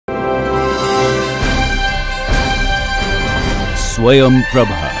Swayam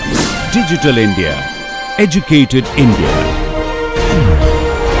Prabha. Digital India. Educated India.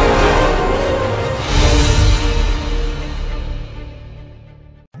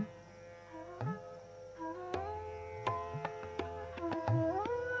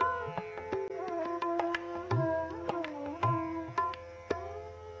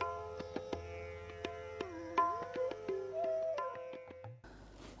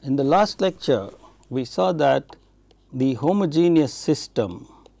 In the last lecture, we saw that the homogeneous system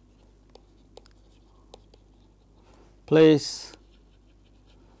plays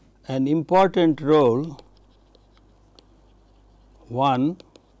an important role, one,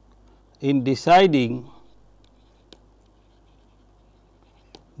 in deciding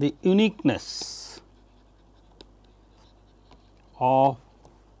the uniqueness of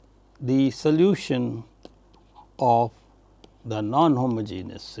the solution of the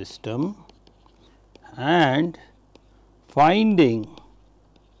non-homogeneous system and finding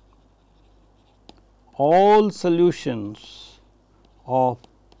all solutions of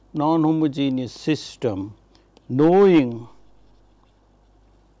non-homogeneous system, knowing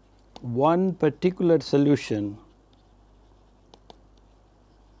one particular solution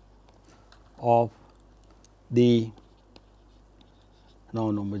of the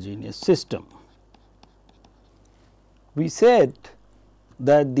non-homogeneous system. We said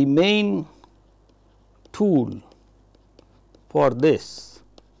that the main tool for this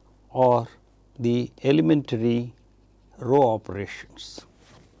are the elementary row operations,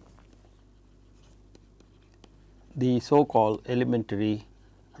 the so called elementary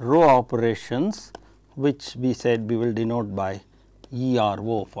row operations, which we said we will denote by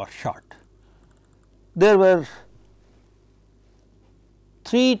ERO for short. There were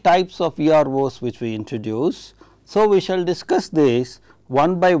three types of EROs which we introduced. So, we shall discuss this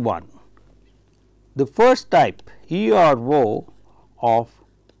one by one. The first type, ERO of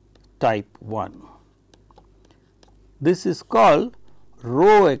type 1. This is called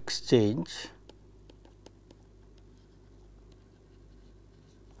row exchange.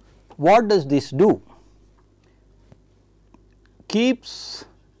 What does this do? Keeps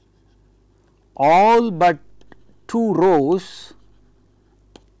all but two rows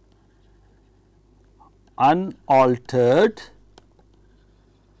unaltered,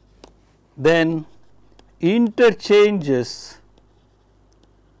 then interchanges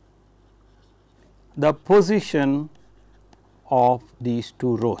the position of these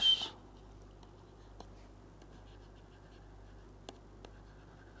two rows.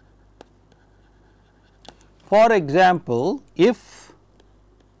 For example, if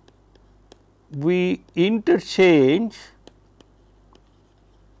we interchange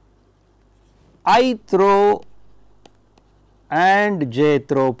ith row and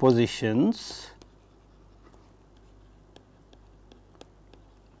jth row positions,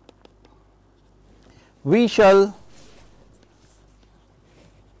 we shall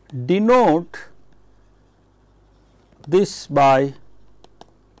denote this by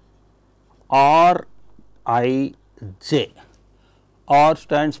R I J. R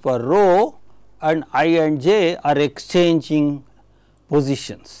stands for row and I and J are exchanging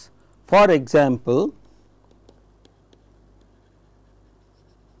positions. For example,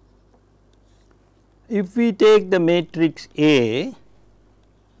 if we take the matrix A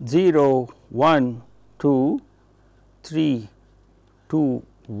 0, 1, 2, 3, 2,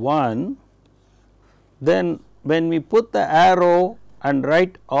 1, then when we put the arrow and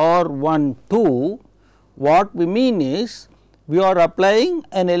write R 1, 2, what we mean is we are applying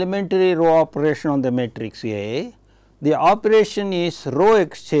an elementary row operation on the matrix A. The operation is row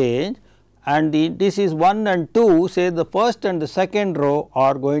exchange and this is 1 and 2, say the first and the second row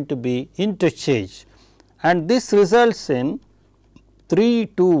are going to be interchanged, and this results in 3,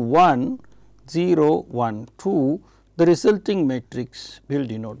 2, 1, 0, 1, 2. The resulting matrix will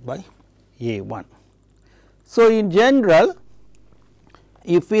denote by A1. So, in general,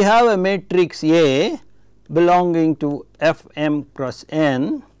 if we have a matrix A belonging to F m cross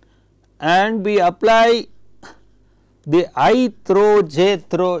n and we apply the ith row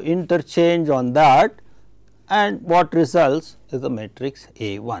jth row interchange on that, and what results is the matrix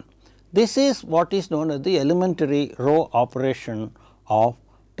A1. This is what is known as the elementary row operation of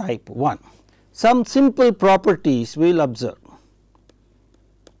type 1. Some simple properties we will observe.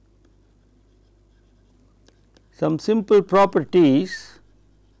 Some simple properties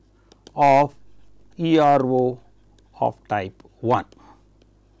of ERO of type 1.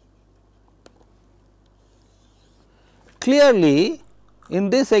 Clearly, in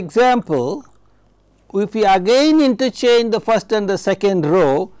this example, if we again interchange the first and the second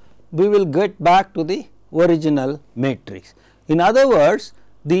row, we will get back to the original matrix. In other words,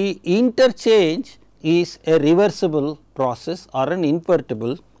 the interchange is a reversible process or an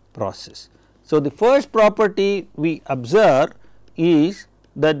invertible process. So, the first property we observe is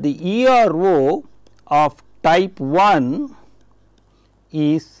that the ERO of type 1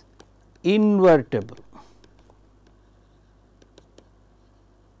 is invertible.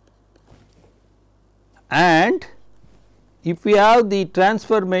 And if we have the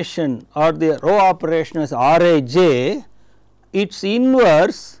transformation or the row operation as Rij, its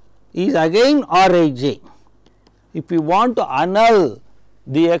inverse is again Rij. If you want to annul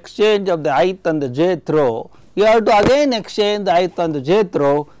the exchange of the ith and the jth row, you have to again exchange the ith and the jth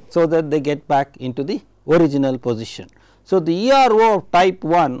row, so that they get back into the original position. So, the ERO of type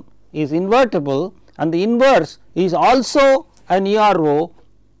 1 is invertible, and the inverse is also an ERO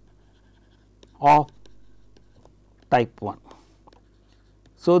of type 1.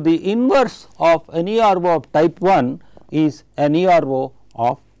 So, the inverse of an ERO of type 1 is an ERO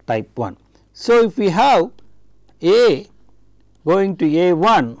of type 1. So, if we have A going to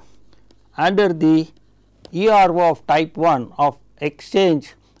A1 under the ERO of type 1 of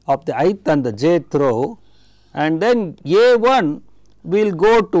exchange of the ith and the jth row, and then A1 will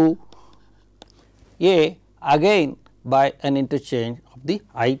go to A again by an interchange of the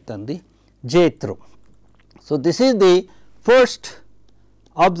ith and the jth row. So, this is the first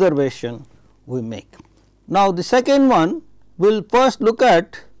observation we make. Now, the second one, we will first look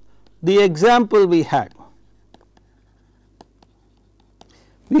at the example we had.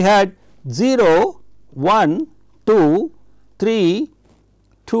 We had 0, 1, 2, 3,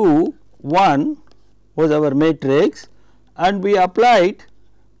 2, 1 was our matrix, and we applied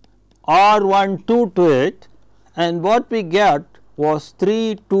R12 to it, and what we got was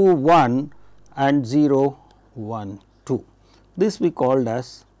 3, 2, 1 and 0, 1, 2. This we called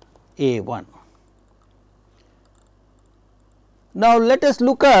as A1. Now, let us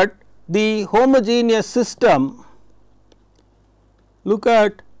look at the homogeneous system. Look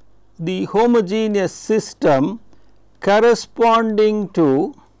at the homogeneous system corresponding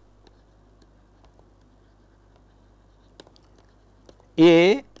to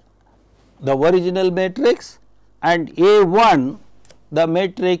A, the original matrix, and A1, the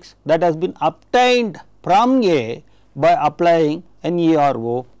matrix that has been obtained from A by applying an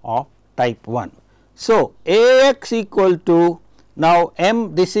ERO of type 1. So, Ax equal to, now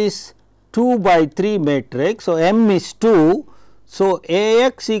M, this is 2 by 3 matrix. So, M is 2. So,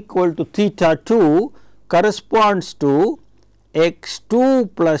 Ax equal to theta 2 corresponds to x2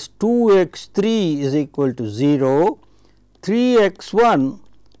 plus 2x3 is equal to 0, 3x1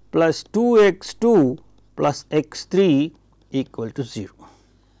 plus 2x2 plus x3 equal to 0.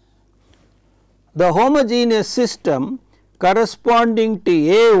 The homogeneous system corresponding to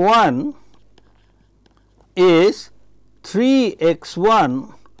A1 is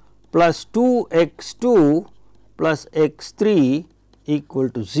 3x1 plus 2x2 plus x3 equal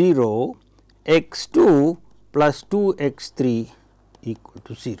to 0, x2 plus 2x3 equal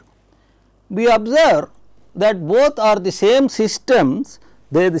to 0. We observe that both are the same systems,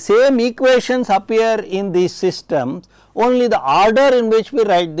 the same equations appear in these systems, only the order in which we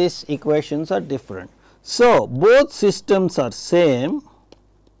write these equations are different. So, both systems are same,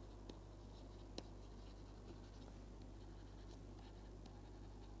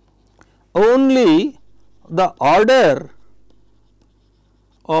 only the order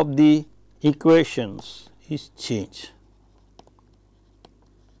of the equations is changed.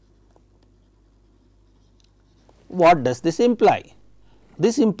 What does this imply?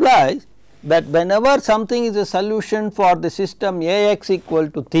 This implies that whenever something is a solution for the system Ax equal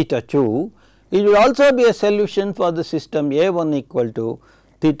to theta 2, it will also be a solution for the system A1 equal to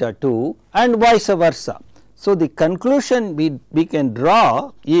theta 2 and vice versa. So, the conclusion we can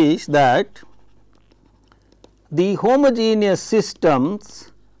draw is that the homogeneous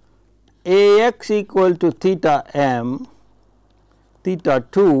systems Ax equal to theta m, theta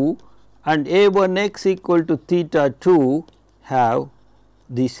 2 and A1x equal to theta 2 have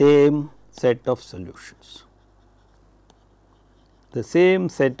the same set of solutions, the same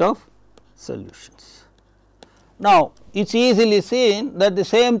set of solutions. Now, it is easily seen that the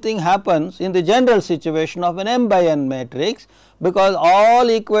same thing happens in the general situation of an m by n matrix, because all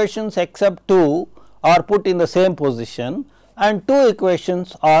equations except 2 are put in the same position and 2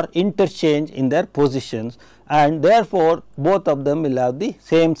 equations are interchanged in their positions, and therefore, both of them will have the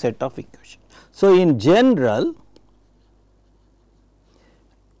same set of equations. So, in general,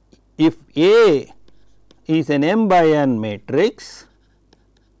 if A is an m by n matrix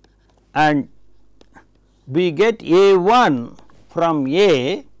and we get A1 from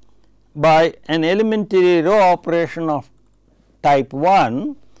A by an elementary row operation of type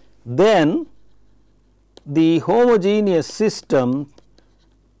 1, then the homogeneous system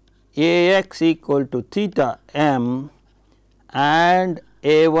Ax equal to theta m and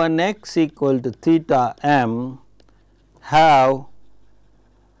A1x equal to theta m have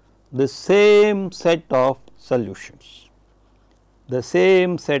the same set of solutions,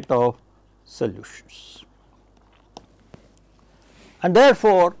 and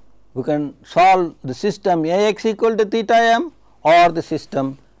therefore, we can solve the system Ax equal to theta m or the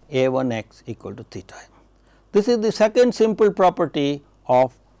system A1x equal to theta m. This is the second simple property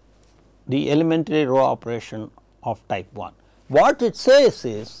of the elementary row operation of type 1. What it says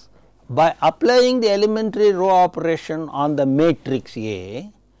is, by applying the elementary row operation on the matrix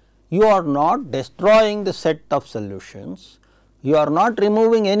A, you are not destroying the set of solutions, you are not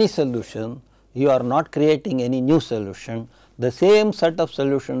removing any solution, you are not creating any new solution, the same set of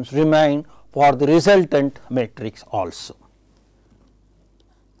solutions remain for the resultant matrix also.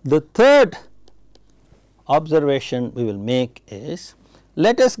 The third observation we will make is,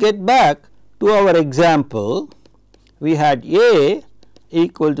 let us get back to our example. We had A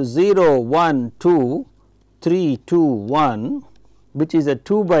equal to 0, 1, 2, 3, 2, 1, which is a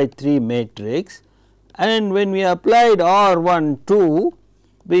 2 by 3 matrix, and when we applied R 1 2,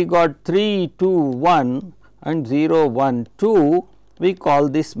 we got 3 2 1 and 0 1 2, we call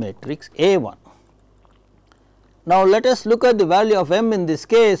this matrix A1. Now, let us look at the value of m. In this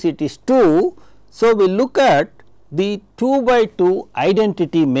case it is 2. So, we look at the 2 by 2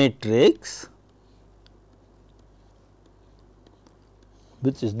 identity matrix,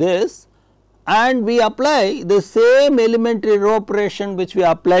 which is this, and we apply the same elementary row operation which we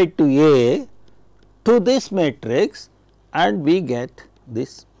applied to A to this matrix, and we get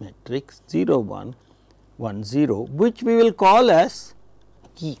this matrix 0 1 1 0, which we will call as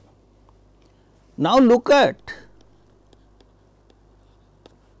E. Now, look at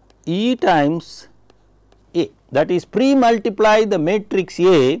E times A, that is pre-multiply the matrix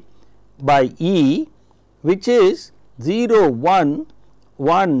A by E, which is 0 1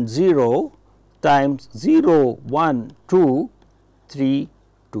 1 0 times 0 1 2 3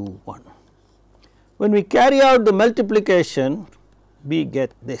 2 1. When we carry out the multiplication, we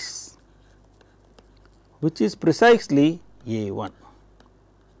get this, which is precisely A1.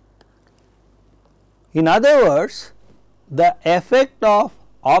 In other words, the effect of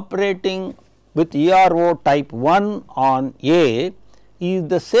operating with ERO type 1 on A is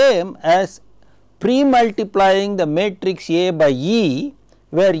the same as pre-multiplying the matrix A by E,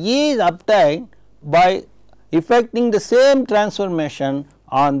 where E is obtained by effecting the same transformation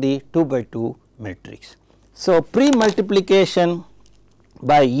on the 2 by 2 matrix. So, pre-multiplication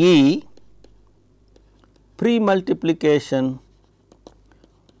by E, pre-multiplication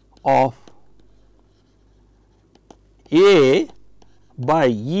of A by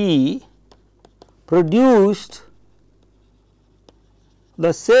E produced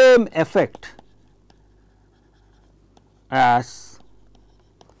the same effect as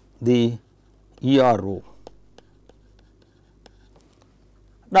the ERO.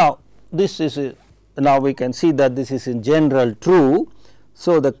 Now, this is now we can see that this is in general true.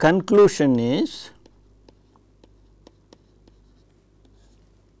 So, the conclusion is,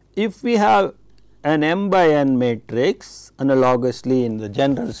 if we have an m by n matrix analogously in the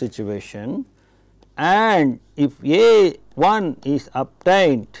general situation, and if A1 is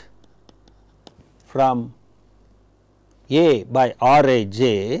obtained from A by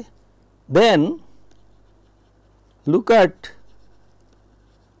Rij, then look at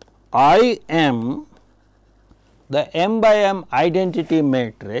I m, the m by m identity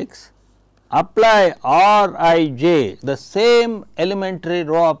matrix, apply Rij, the same elementary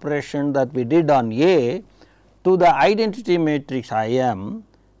row operation that we did on A, to the identity matrix I m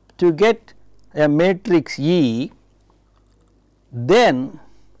to get a matrix E, then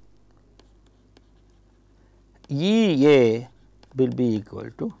EA will be equal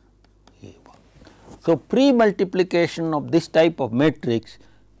to A1. So, pre-multiplication of this type of matrix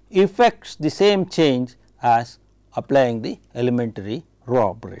effects the same change as applying the elementary row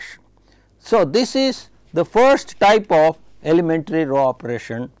operation. So, this is the first type of elementary row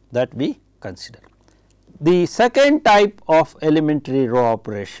operation that we consider. The second type of elementary row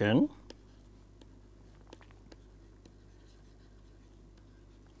operation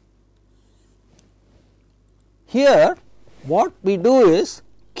here, what we do is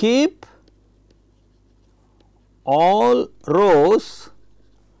keep all rows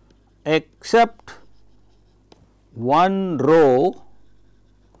except one row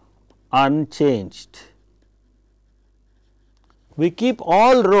unchanged. We keep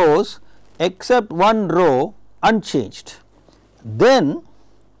all rows except one row unchanged, then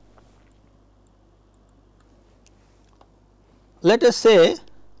let us say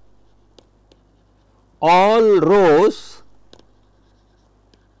all rows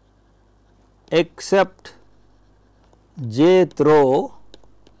except jth row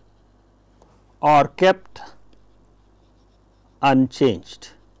are kept unchanged.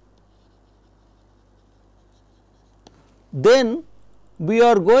 Then we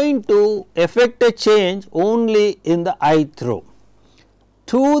are going to effect a change only in the ith row.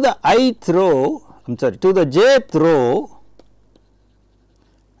 To the ith row, I am sorry, to the jth row,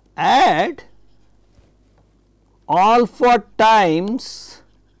 add alpha times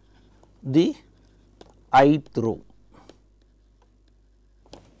the ith row.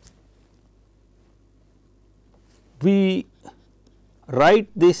 We write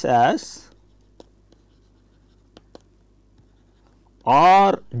this as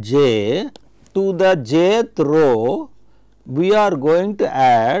Rj to the jth row, we are going to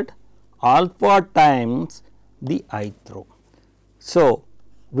add alpha times the ith row. So,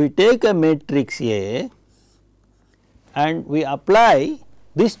 we take a matrix A and we apply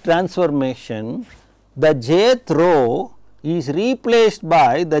this transformation. The jth row is replaced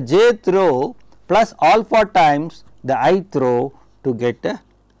by the jth row plus alpha times the ith row to get a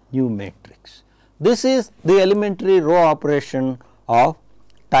new matrix. This is the elementary row operation of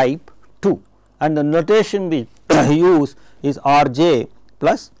type 2, and the notation we use is Rj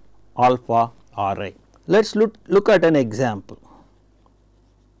plus alpha Ri. Let us look at an example.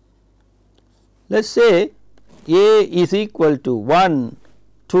 Let us say A is equal to 1,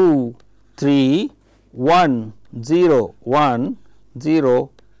 2, 3, 1, 0, 1,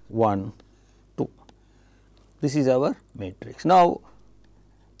 0, 1, 2. This is our matrix. Now,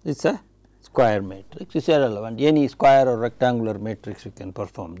 it is a square matrix, it is irrelevant, any square or rectangular matrix we can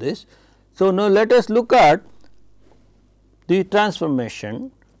perform this. So, now let us look at the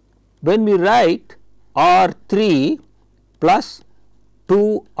transformation when we write R3 plus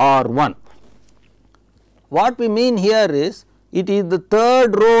 2R1. What we mean here is it is the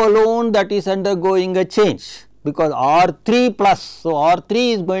third row alone that is undergoing a change, because R3 plus, so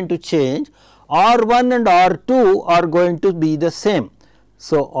R3 is going to change, R1 and R2 are going to be the same.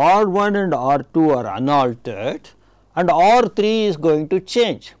 So, R1 and R2 are unaltered and R3 is going to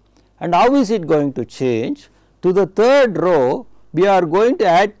change. And how is it going to change? To the third row we are going to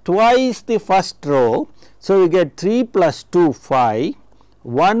add twice the first row. So, we get 3 plus 2 5,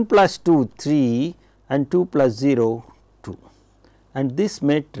 1 plus 2 3 and 2 plus 0 2, and this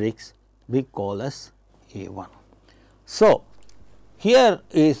matrix we call as A1. So, here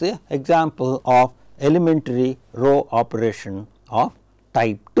is an example of elementary row operation of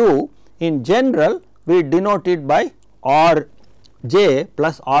type 2. In general, we denote it by Rj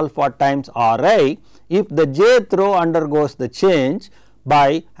plus alpha times Ri if the jth row undergoes the change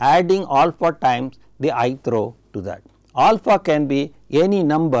by adding alpha times the ith row to that. Alpha can be any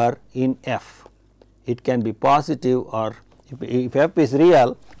number in f. It can be positive, or if f is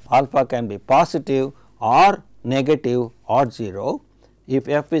real, alpha can be positive or negative or 0. If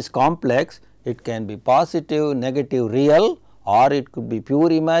f is complex, it can be positive, negative, real, or it could be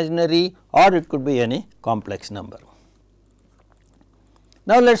pure imaginary, or it could be any complex number.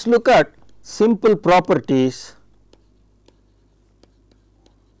 Now, let us look at simple properties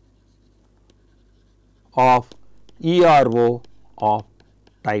of ERO of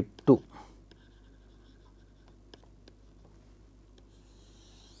type 2.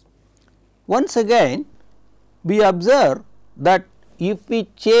 Once again, we observe that if we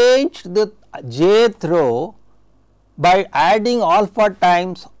change the jth row by adding alpha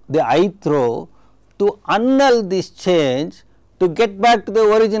times the ith row, to annul this change, to get back to the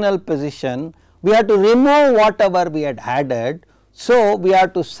original position, we have to remove whatever we had added. So, we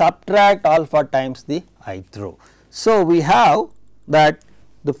have to subtract alpha times the ith row. So, we have that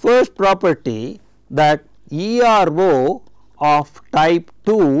the first property, that ERO of type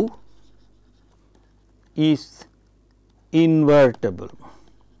 2 is invertible.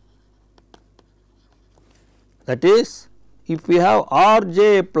 That is, if we have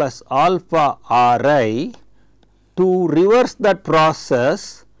Rj plus alpha Ri, to reverse that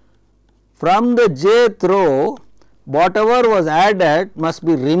process, from the jth row whatever was added must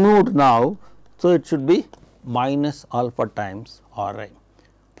be removed now. So, it should be minus alpha times Ri.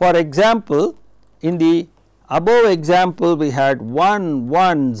 For example, in the above example we had 1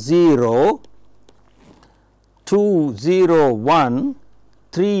 1 0, 2 0 1,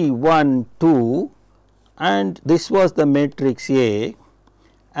 3 1 2, and this was the matrix A,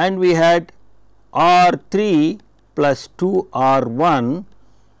 and we had R3 plus 2 R1,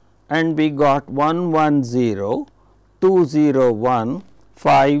 and we got 1 1 0, 2 0 1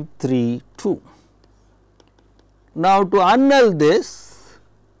 5 3 2. Now, to annul this,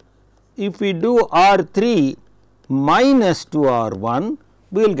 if we do R 3 minus 2 R 1,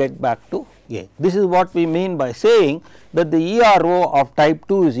 we will get back to A. This is what we mean by saying that the ERO of type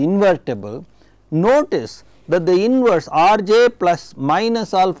 2 is invertible. Notice that the inverse R j plus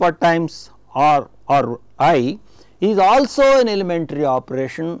minus alpha times R or I is also an elementary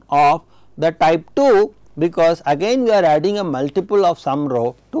operation of the type 2, because again we are adding a multiple of some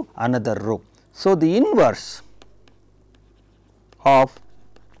row to another row. So, the inverse of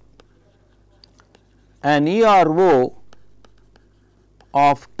an ERO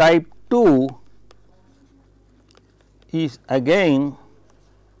of type 2 is again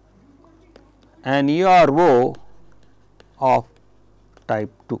an ERO of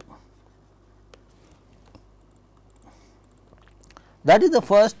type 2. That is the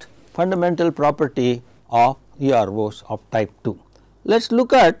first fundamental property of EROs of type 2. Let us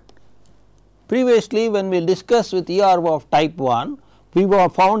look at, previously when we discussed with ERO of type 1, we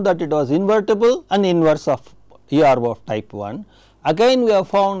found that it was invertible and inverse of ERO of type 1. Again we have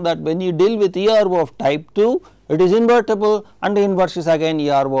found that when you deal with ERO of type 2, it is invertible and the inverse is again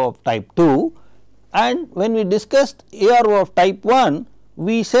ERO of type 2. And when we discussed ERO of type 1,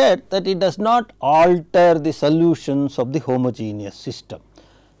 we said that it does not alter the solutions of the homogeneous system.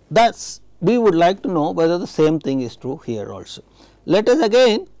 Thus, we would like to know whether the same thing is true here also. Let us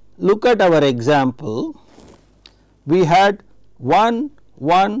again look at our example. We had 1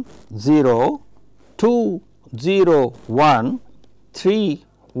 1 0, 2 0 1, 3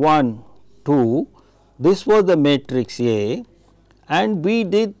 1 2. This was the matrix A, and we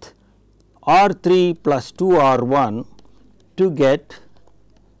did R 3 plus 2 R 1 to get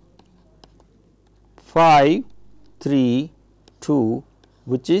 5 3 2,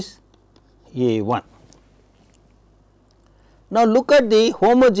 which is A 1. Now, look at the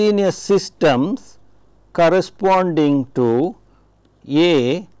homogeneous systems corresponding to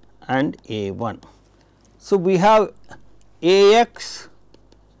A and A 1. So, we have A x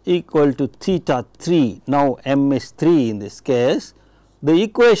equal to theta 3. Now, m is 3 in this case. The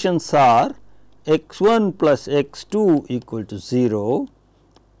equations are x 1 plus x 2 equal to 0,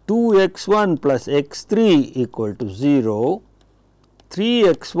 2 x 1 plus x 3 equal to 0, 3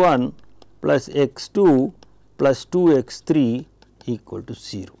 x 1 plus x 2 plus 2 x 3 equal to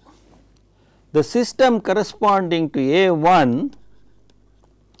 0. The system corresponding to A 1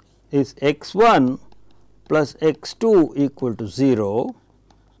 is x 1 plus x 2 equal to 0,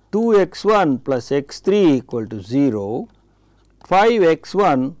 2 x 1 plus x 3 equal to 0, 5 x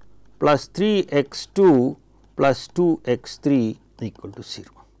 1 plus 3 x 2 plus 2 x 3 equal to 0.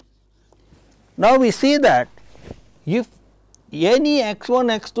 Now, we see that if any x 1,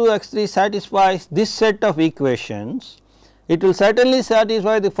 x 2, x 3 satisfies this set of equations, it will certainly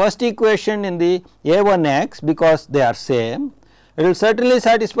satisfy the first equation in the A 1 x because they are same. It will certainly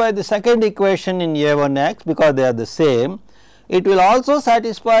satisfy the second equation in A 1 x because they are the same. It will also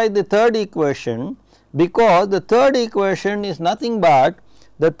satisfy the third equation, because the third equation is nothing but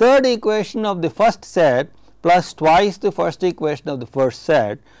the third equation of the first set plus twice the first equation of the first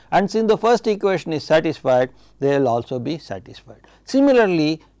set, and since the first equation is satisfied, they will also be satisfied.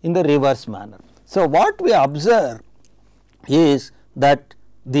 Similarly, in the reverse manner. So, what we observe is that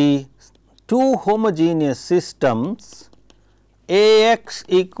the two homogeneous systems A x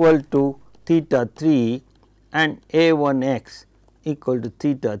equal to theta 3 and A 1 x equal to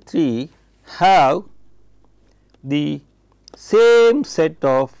theta 3 have the same set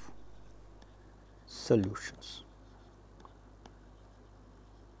of solutions.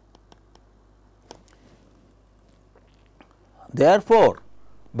 Therefore,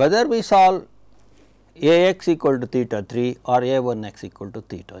 whether we solve A x equal to theta 3 or A 1 x equal to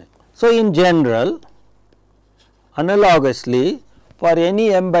theta m. So, in general, analogously for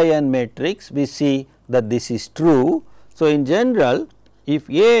any m by n matrix, we see that this is true. So, in general, if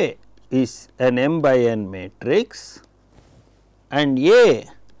A is an m by n matrix and A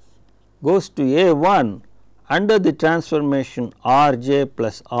goes to A 1 under the transformation R j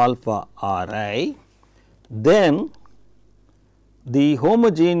plus alpha R I, then the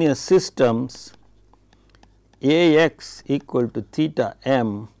homogeneous systems A x equal to theta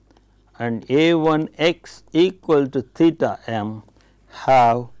m and A 1 x equal to theta m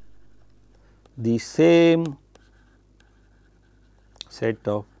have the same set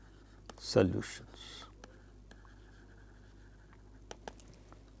of solutions.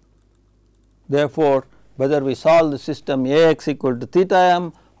 Therefore, whether we solve the system A x equal to theta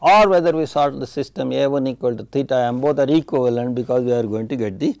m or whether we solve the system A 1 equal to theta m, both are equivalent because we are going to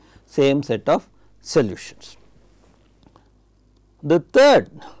get the same set of solutions. The third,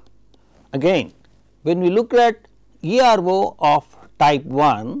 again when we look at ERO of type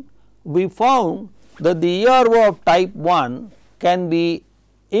 1, we found that the ERO of type 1 can be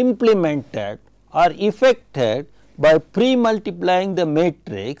implemented or effected by pre-multiplying the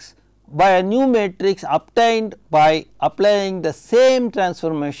matrix by a new matrix obtained by applying the same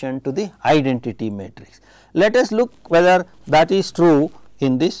transformation to the identity matrix. Let us look whether that is true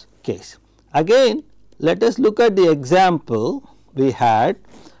in this case. Again, let us look at the example we had.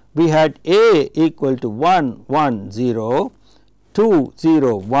 We had A equal to 1 1 0, 2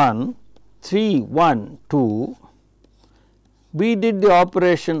 0 1, 3 1 2. We did the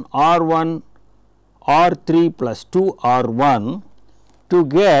operation R 1 R 3 plus 2 R 1 to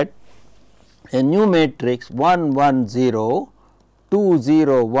get a new matrix 1 1 0, 2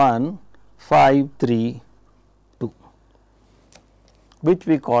 0 1, 5 3 2, which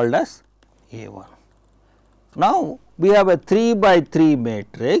we called as A 1. Now, we have a 3 by 3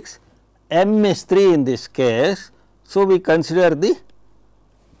 matrix, M is 3 in this case. So, we consider the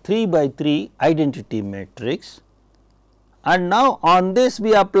 3 by 3 identity matrix, and now on this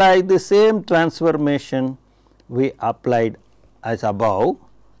we apply the same transformation we applied as above,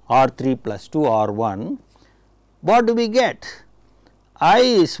 R 3 plus 2 R 1. What do we get? I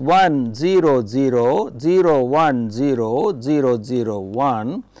is 1 0 0 0 1 0 0 0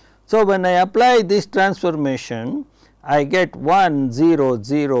 1. So, when I apply this transformation, I get 1 0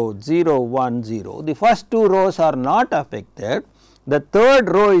 0 0 1 0. The first two rows are not affected. The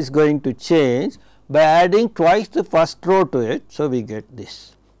third row is going to change by adding twice the first row to it. So, we get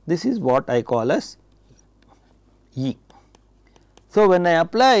this. This is what I call as E. So, when I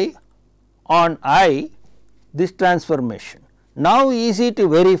apply on I this transformation, now easy to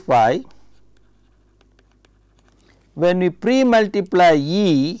verify. When we pre-multiply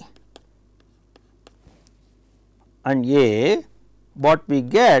E and A, what we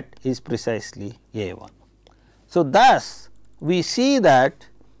get is precisely A 1. So, thus we see that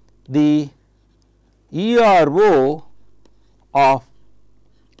the ERO of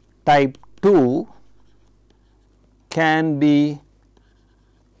type 2 can be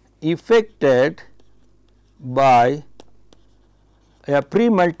effected by a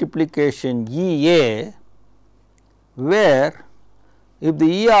pre-multiplication EA, where if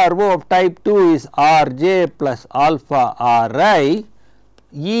the ERO of type 2 is Rj plus alpha Ri,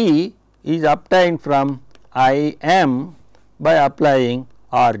 E is obtained from Im by applying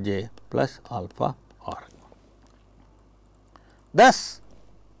Rj plus alpha R. Thus,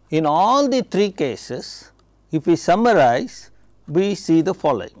 in all the three cases, if we summarize, we see the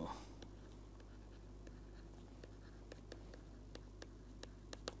following.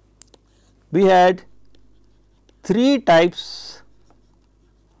 We had three types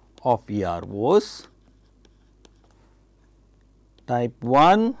of EROs. Type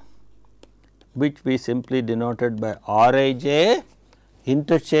 1, which we simply denoted by Rij,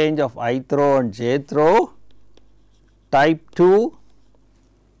 interchange of ith row and jth row. Type 2,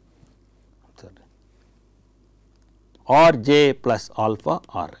 Rj plus alpha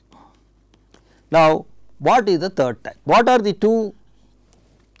Ri. Now, what is the third type? What are the two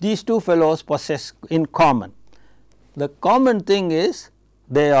these two fellows possess in common? The common thing is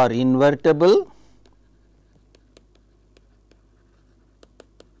they are invertible,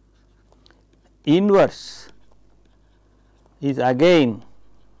 inverse is again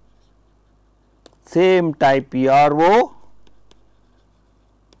same type ERO,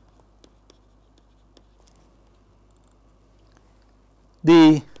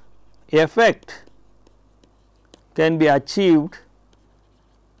 the effect can be achieved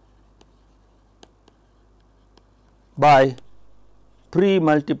by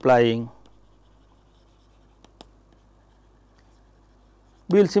pre-multiplying.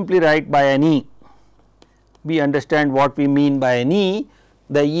 We will simply write by an E. We understand what we mean by an E.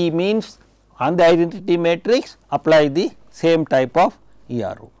 The E means on the identity matrix apply the same type of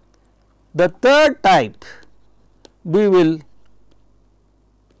ERO. The third type we will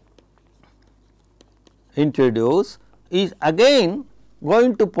introduce is again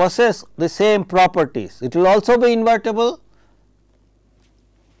going to possess the same properties. It will also be invertible.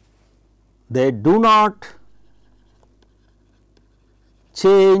 They do not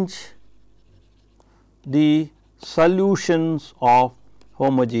change the solutions of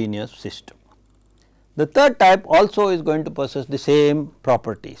homogeneous system. The third type also is going to possess the same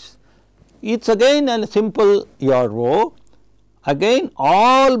properties. It is again a simple ERO, again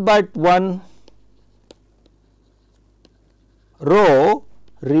all but one row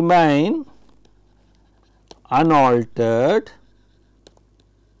remain unaltered,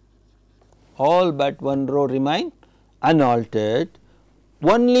 all but one row remain unaltered,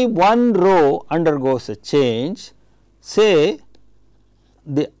 only one row undergoes a change, say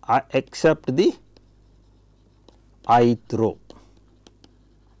except the ith row,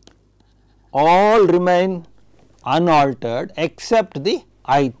 all remain unaltered except the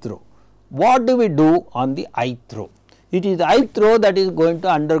ith row. What do we do on the ith row? It is the ith row that is going to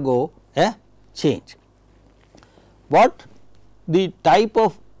undergo a change. What the type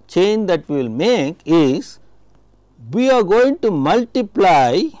of change that we will make is, we are going to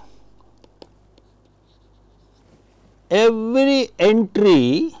multiply every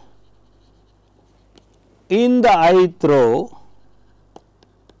entry in the ith row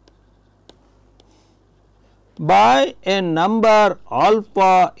by a number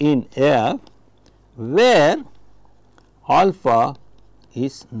alpha in F, where alpha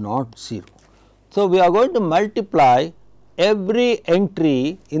is not 0. So, we are going to multiply every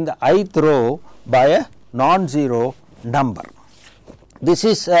entry in the ith row by a non-zero number. This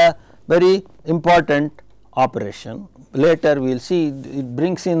is a very important operation. Later we will see it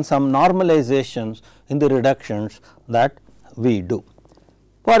brings in some normalizations in the reductions that we do.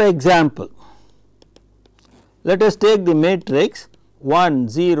 For example, let us take the matrix 1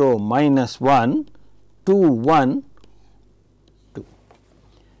 0 minus 1 2 1 2.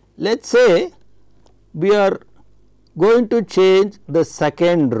 Let us say we are going to change the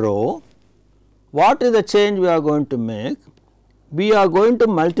second row. What is the change we are going to make? We are going to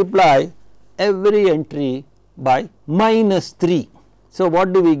multiply every entry by minus 3. So,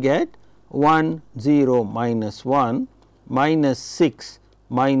 what do we get? 1 0 minus 1 minus 6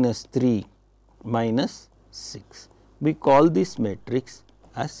 minus 3 minus 6. We call this matrix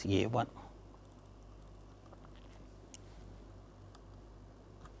as A1.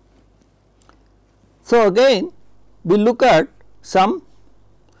 So, again we look at some.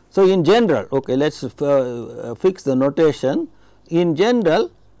 So, in general, okay, let us fix the notation. In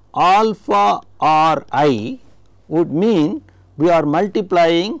general, alpha r I would mean we are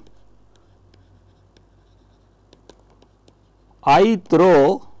multiplying ith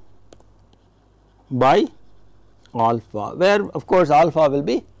row by alpha, where of course alpha will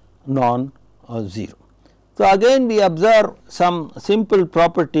be non-zero. So, again we observe some simple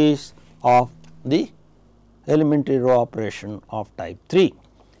properties of the elementary row operation of type 3.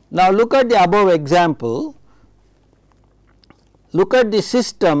 Now, look at the above example. Look at the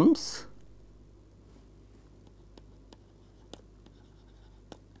systems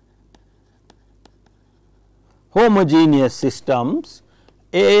homogeneous systems,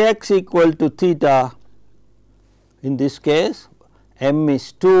 Ax equal to theta, in this case m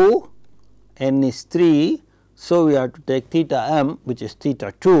is 2, n is 3. So, we have to take theta m, which is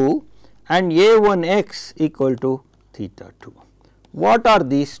theta 2, and A1x equal to theta 2. What are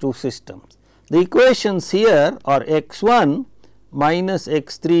these two systems? The equations here are x1 minus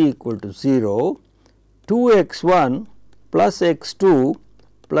x3 equal to 0, 2x1 plus x2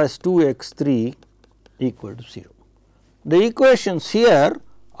 plus 2x3 equal to 0. The equations here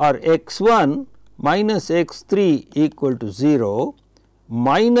are x1 minus x3 equal to 0,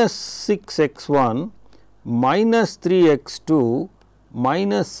 minus 6x1 minus 3x2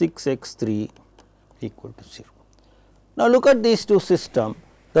 minus 6x3 equal to 0. Now, look at these two systems.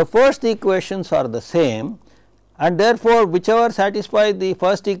 The first equations are the same, and therefore, whichever satisfies the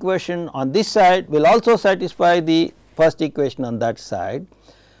first equation on this side will also satisfy the first equation on that side,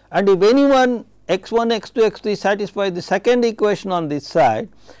 and if anyone x1, x2, x3 satisfies the second equation on this side,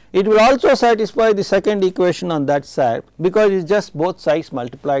 it will also satisfy the second equation on that side, because it is just both sides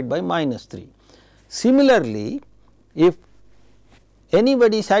multiplied by minus 3. Similarly, if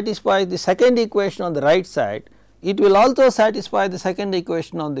anybody satisfies the second equation on the right side, it will also satisfy the second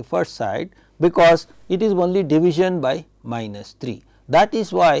equation on the first side, because it is only division by minus 3. That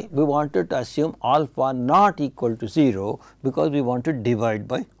is why we wanted to assume alpha not equal to 0, because we want to divide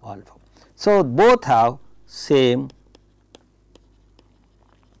by alpha. So, both have same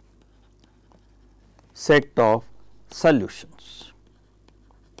set of solutions.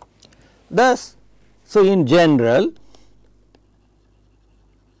 Thus, so in general,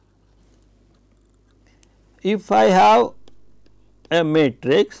 if I have a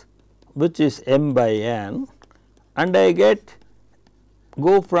matrix which is m by n, and I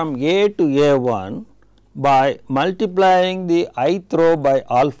go from A to A1 by multiplying the ith row by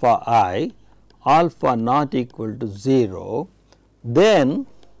alpha I, alpha not equal to 0, then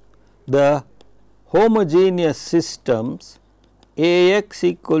the homogeneous systems Ax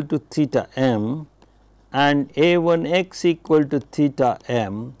equal to theta m and A1x equal to theta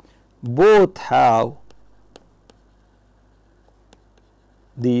m both have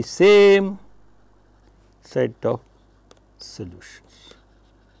the same set of solutions.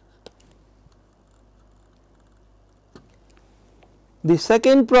 The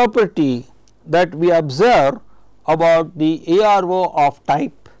second property that we observe about the ERO of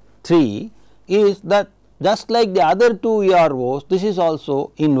type 3 is that just like the other two EROs, this is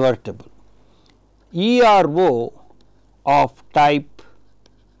also invertible. ERO of type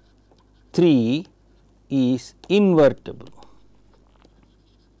 3 is invertible,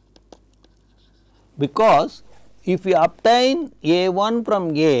 because if we obtain A1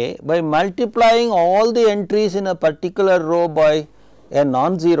 from A by multiplying all the entries in a particular row by a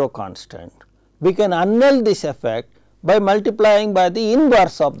non-zero constant, we can annul this effect by multiplying by the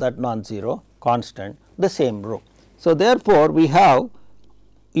inverse of that non-zero constant, the same row. So, therefore, we have,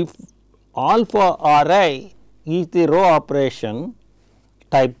 if alpha Ri is the row operation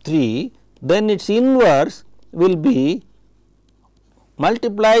type 3, then its inverse will be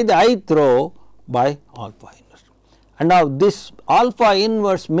multiply the ith row by alpha inverse. And now, this alpha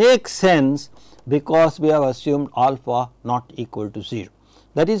inverse makes sense because we have assumed alpha not equal to 0.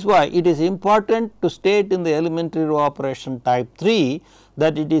 That is why it is important to state in the elementary row operation type 3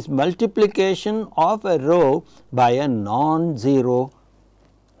 that it is multiplication of a row by a non-zero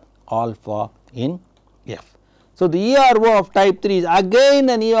alpha in F. So, the ERO of type 3 is again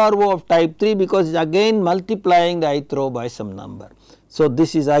an ERO of type 3 because it is again multiplying the ith row by some number. So,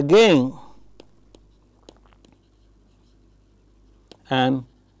 this is again an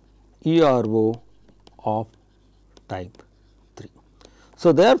ERO of type 3.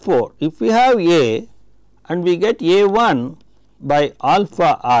 So, therefore, if we have A and we get A1 by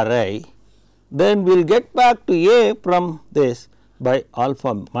alpha Ri, then we will get back to A from this by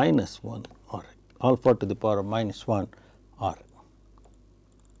alpha minus 1 Ri, alpha to the power of minus 1 Ri.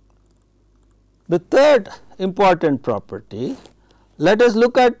 The third important property, let us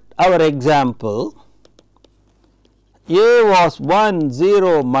look at our example. A was 1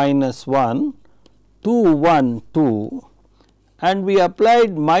 0 minus 1 2 1 2 and we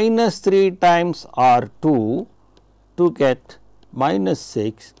applied minus 3 times R2 to get minus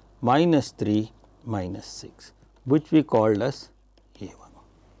 6 minus 3 minus 6, which we called as A1.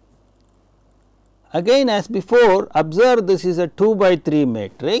 Again, as before, observe this is a 2 by 3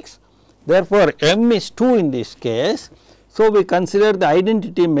 matrix, therefore, M is 2 in this case. So, we consider the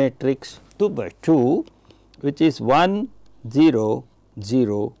identity matrix 2 by 2, which is 1 0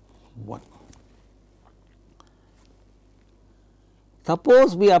 0 1.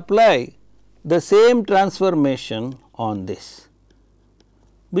 Suppose we apply the same transformation on this,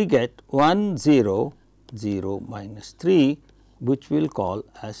 we get 1 0 0 minus 3, which we will call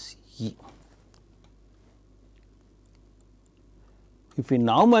as E. If we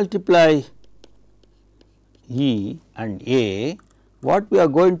now multiply E and A, what we are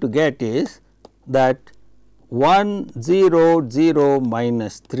going to get is that 1 0 0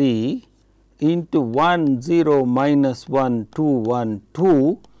 minus 3 into 1 0 minus 1 2 1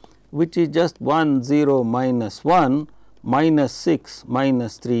 2, which is just 1 0 minus 1 minus 6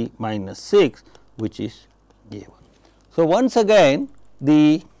 minus 3 minus 6, which is A1. So, once again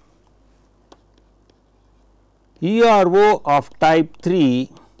the ERO of type 3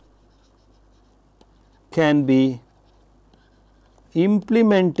 can be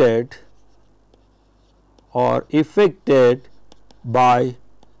implemented or effected by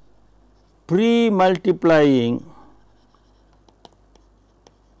pre-multiplying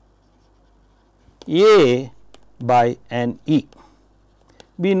A by an E.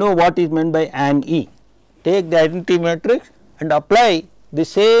 We know what is meant by an E. Take the identity matrix and apply the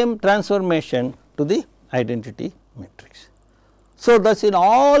same transformation to the identity matrix. So, thus in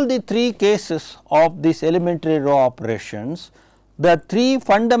all the three cases of these elementary row operations, the three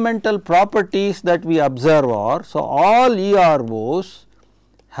fundamental properties that we observe are, so all EROs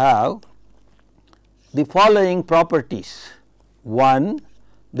have the following properties. 1,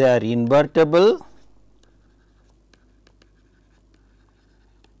 they are invertible.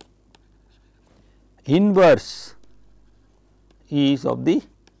 Inverse is of the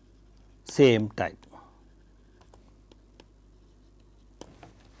same type.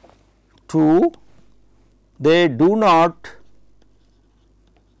 2, they do not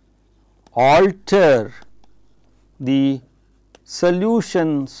alter the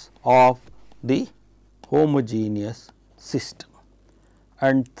solutions of the homogeneous system,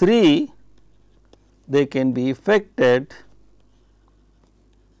 and 3, they can be effected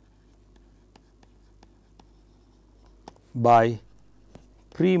by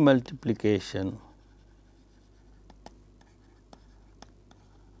pre-multiplication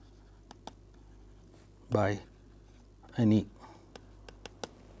by an E.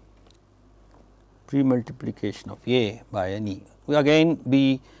 pre-multiplication of A by an E.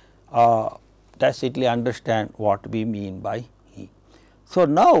 We tacitly understand what we mean by E. So,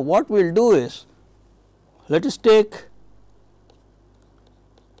 now what we will do is, let us take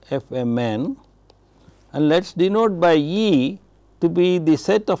Fmn and let us denote by E to be the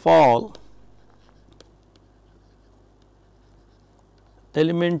set of all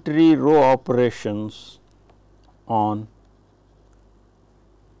elementary row operations on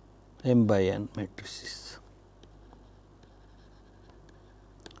m by n matrices.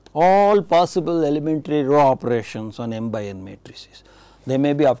 All possible elementary row operations on m by n matrices. They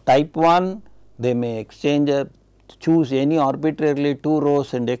may be of type 1, they may choose any arbitrarily 2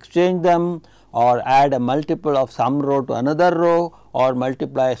 rows and exchange them, or add a multiple of some row to another row, or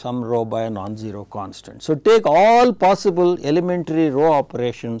multiply some row by a non-zero constant. So, take all possible elementary row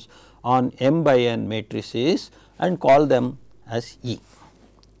operations on m by n matrices and call them as E.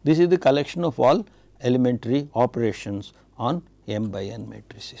 This is the collection of all elementary operations on m by n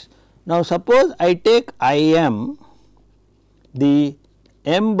matrices. Now, suppose I take I m, the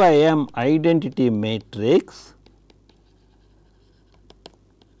m by m identity matrix,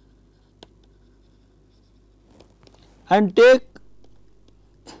 and take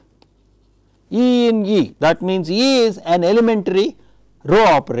E in E, that means E is an elementary row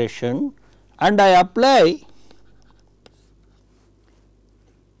operation, and I apply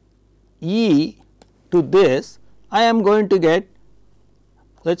E to this, I am going to get,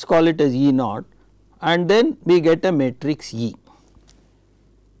 let us call it as E naught, and then we get a matrix E.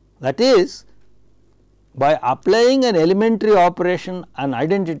 That is, by applying an elementary operation, an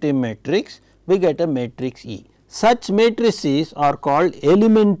identity matrix, we get a matrix E. Such matrices are called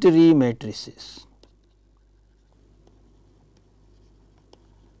elementary matrices.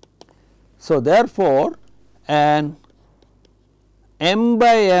 So, therefore, an m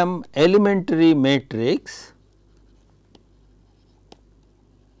by m elementary matrix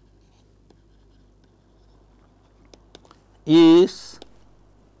is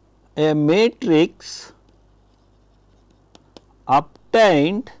a matrix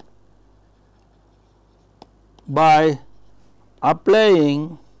obtained by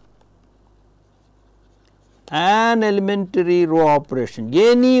applying an elementary row operation,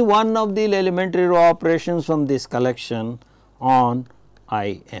 any one of the elementary row operations from this collection on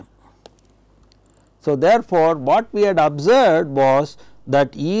I m. So, therefore, what we had observed was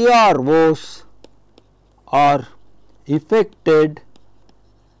that EROs are effected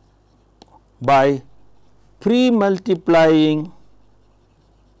by pre-multiplying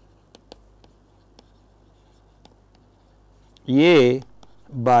A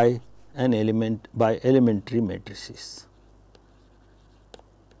by an element by elementary matrices.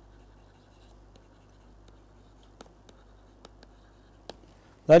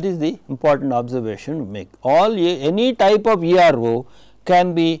 That is the important observation to make. Any type of ERO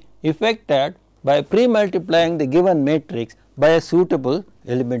can be effected by pre-multiplying the given matrix by a suitable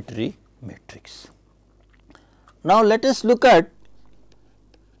elementary matrix. Now, let us look at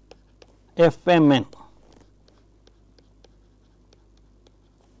Fmn.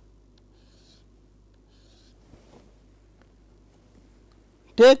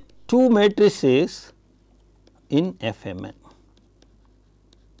 Take two matrices in Fmn.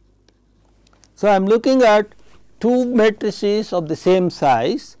 So, I am looking at two matrices of the same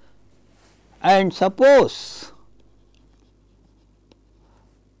size, and suppose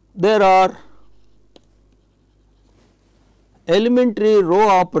there are elementary row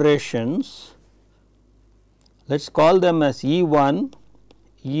operations, let us call them as E1,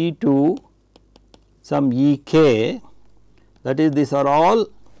 E2, some Ek, that is, these are all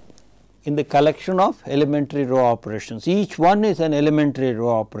in the collection of elementary row operations. Each one is an elementary row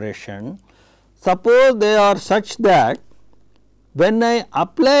operation. Suppose they are such that when I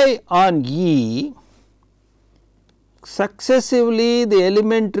apply on E, successively the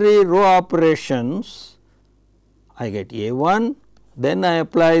elementary row operations, I get A1, then I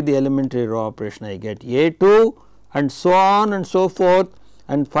apply the elementary row operation, I get A2, and so on and so forth,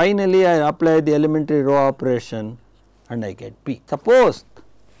 and finally I apply the elementary row operation and I get B. Suppose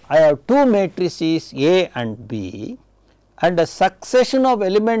I have two matrices A and B and a succession of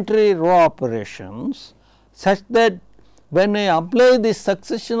elementary row operations such that when I apply this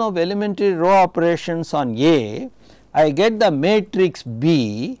succession of elementary row operations on A, I get the matrix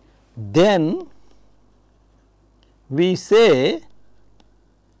B, then we say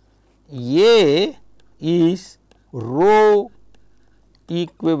A is row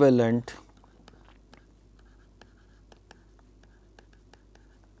equivalent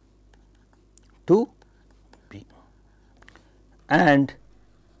to B, and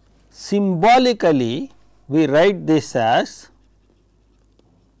symbolically we write this as,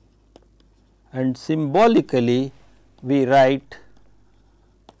 and symbolically we write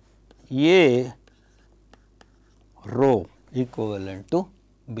A rho equivalent to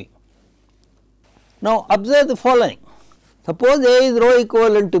B. Now, observe the following. Suppose A is rho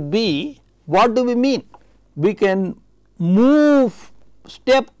equivalent to B, what do we mean? We can move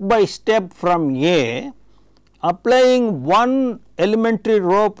step by step from A, applying one elementary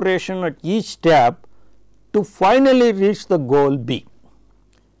row operation at each step to finally reach the goal B.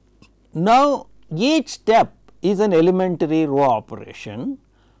 Now, each step is an elementary row operation,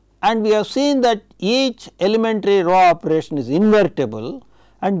 and we have seen that each elementary row operation is invertible,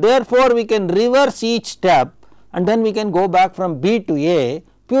 and therefore, we can reverse each step and then we can go back from B to A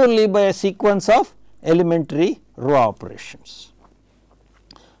purely by a sequence of elementary row operations.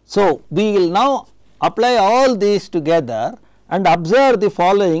 So, we will now apply all these together and observe the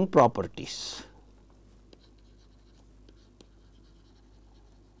following properties.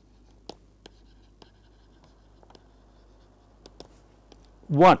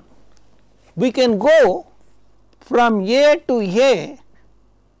 One, we can go from A to A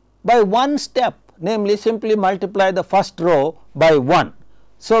by one step, namely simply multiply the first row by 1.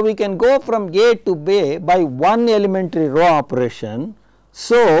 So, we can go from A to B by one elementary row operation.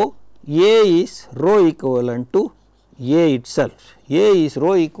 So, A is row equivalent to A itself, A is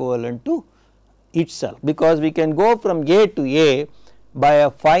row equivalent to itself, because we can go from A to A by a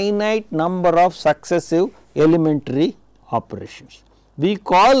finite number of successive elementary operations. We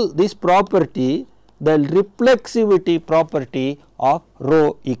call this property the reflexivity property of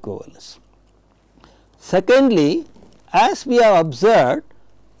row equivalence. Secondly, as we have observed,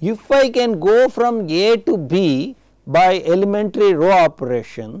 if I can go from A to B by elementary row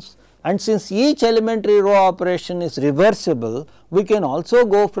operations, and since each elementary row operation is reversible, we can also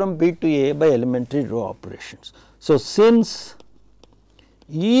go from B to A by elementary row operations. So, since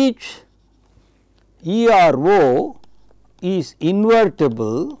each ERO is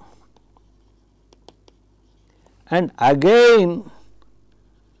invertible and again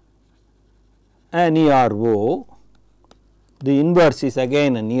an ERO, the inverse is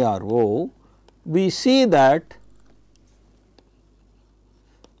again an ERO, we see that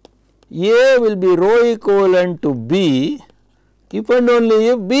A will be row equivalent to B if and only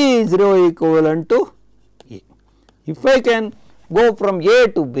if B is row equivalent to A. If I can go from A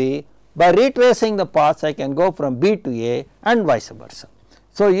to B, by retracing the paths I can go from B to A and vice versa.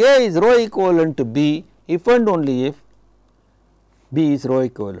 So, A is row equivalent to B if and only if B is row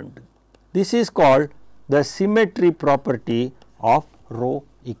equivalent to. This is called the symmetry property of row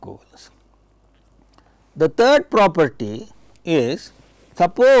equivalence. The third property is,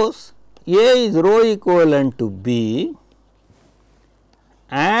 suppose A is row equivalent to B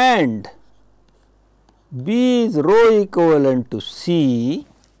and B is row equivalent to C.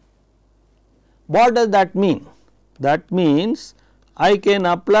 What does that mean? That means I can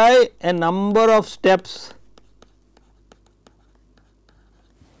apply a number of steps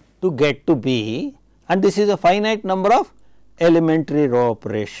to get to B, and this is a finite number of elementary row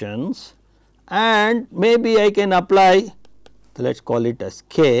operations, and maybe I can apply, let us call it as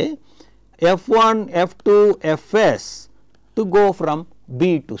K, F1, F2, Fs to go from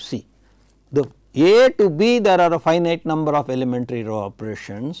B to C. The A to B there are a finite number of elementary row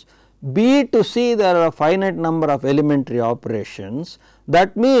operations, B to C there are a finite number of elementary operations.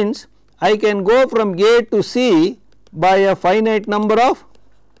 That means I can go from A to C by a finite number of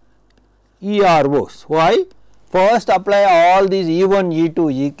EROs. Why? First apply all these E1,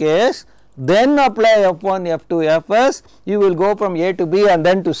 E2, EKs, then apply F1, F2, Fs, you will go from A to B and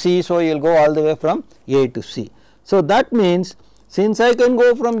then to C. So, you will go all the way from A to C. So, that means since I can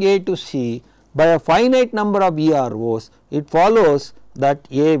go from A to C by a finite number of EROs, it follows that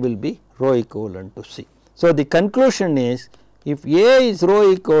A will be row equivalent to C. So, the conclusion is, if A is row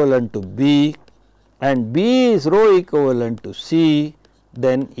equivalent to B and B is row equivalent to C,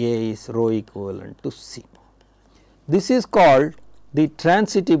 then A is row equivalent to C. This is called the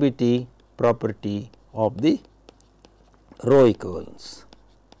transitivity property of the row equivalence.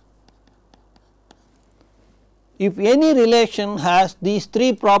 If any relation has these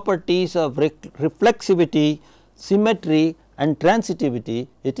three properties of reflexivity, symmetry and transitivity,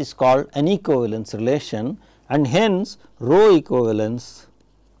 it is called an equivalence relation, and hence row equivalence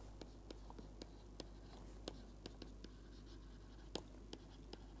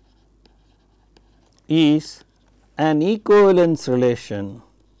is an equivalence relation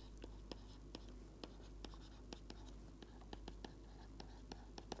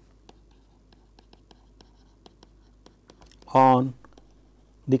on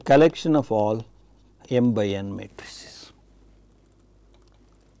the collection of all m by n matrices.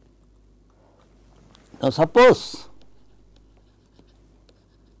 Now, suppose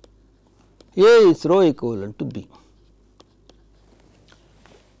A is rho equivalent to B.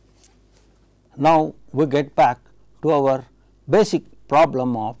 Now, we get back to our basic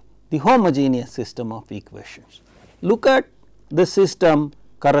problem of the homogeneous system of equations. Look at the system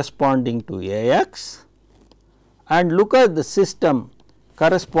corresponding to Ax and look at the system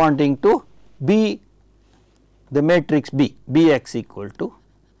corresponding to B, the matrix B, Bx equal to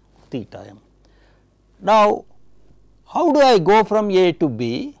theta m. Now, how do I go from A to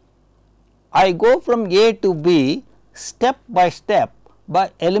B? I go from A to B step by step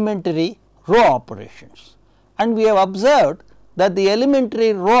by elementary row operations, and we have observed that the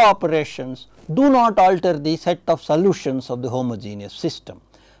elementary row operations do not alter the set of solutions of the homogeneous system,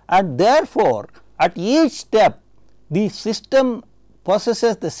 and therefore, at each step the system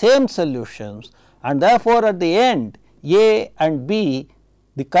possesses the same solutions, and therefore, at the end A and B,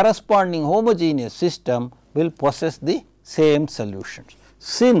 the corresponding homogeneous system will possess the same solutions.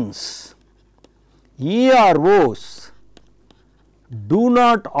 Since EROs do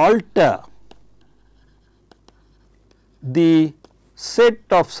not alter the set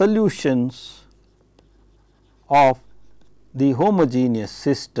of solutions of the homogeneous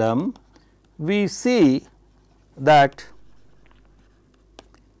system, we see that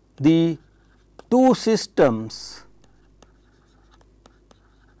the two systems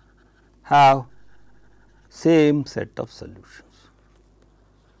have same set of solutions.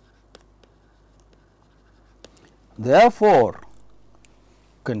 Therefore,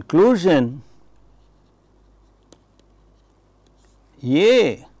 conclusion,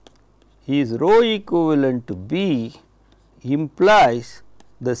 A is rho equivalent to B implies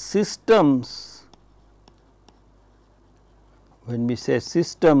the systems, when we say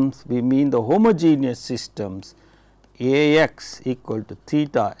systems we mean the homogeneous systems Ax equal to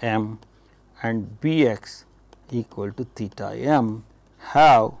theta m and Bx equal to theta m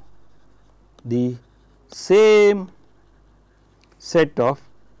have the same set of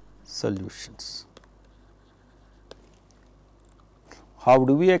solutions. How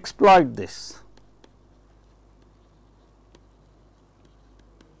do we exploit this?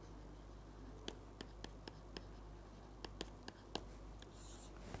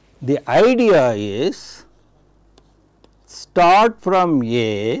 The idea is start from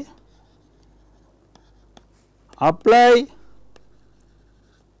A, apply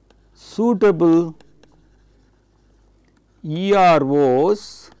suitable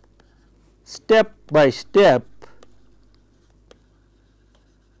EROs step by step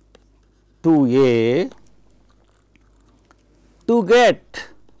to A to get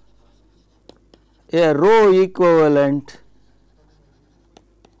a row equivalent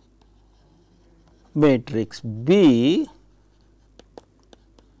matrix B,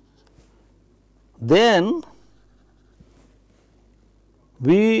 then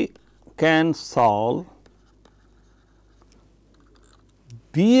we can solve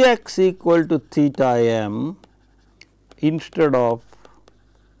Bx equal to theta m instead of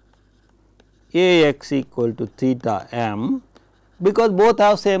Ax equal to theta m, because both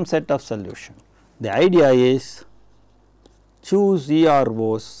have same set of solution. The idea is choose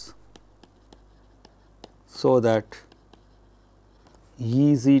EROs so that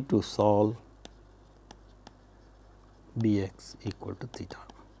easy to solve Bx equal to theta.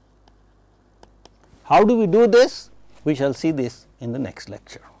 How do we do this? We shall see this in the next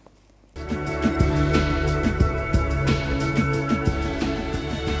lecture.